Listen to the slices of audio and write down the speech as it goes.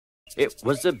It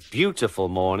was a beautiful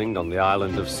morning on the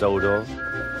island of Sodor.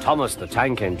 Thomas the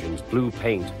tank engine's blue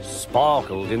paint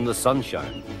sparkled in the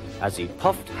sunshine as he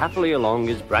puffed happily along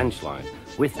his branch line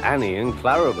with Annie and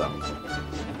Clarabelle.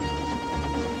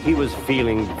 He was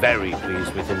feeling very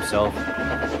pleased with himself.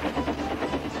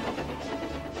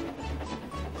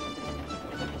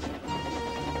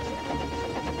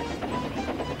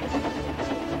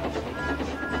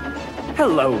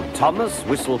 "Hello, Thomas,"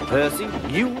 whistled Percy.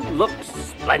 "You look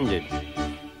splendid."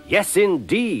 "Yes,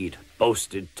 indeed,"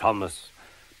 boasted Thomas.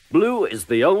 "Blue is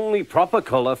the only proper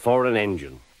color for an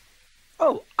engine."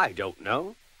 "Oh, I don't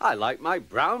know. I like my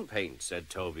brown paint," said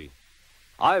Toby.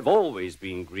 "I've always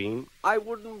been green. I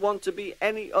wouldn't want to be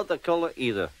any other color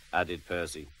either," added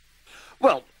Percy.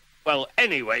 Well,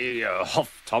 anyway,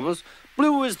 huffed Thomas,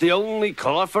 "blue is the only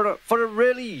color for a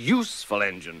really useful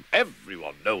engine.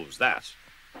 Everyone knows that."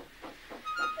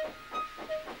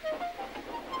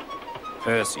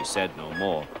 Percy said no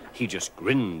more. He just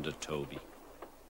grinned at Toby.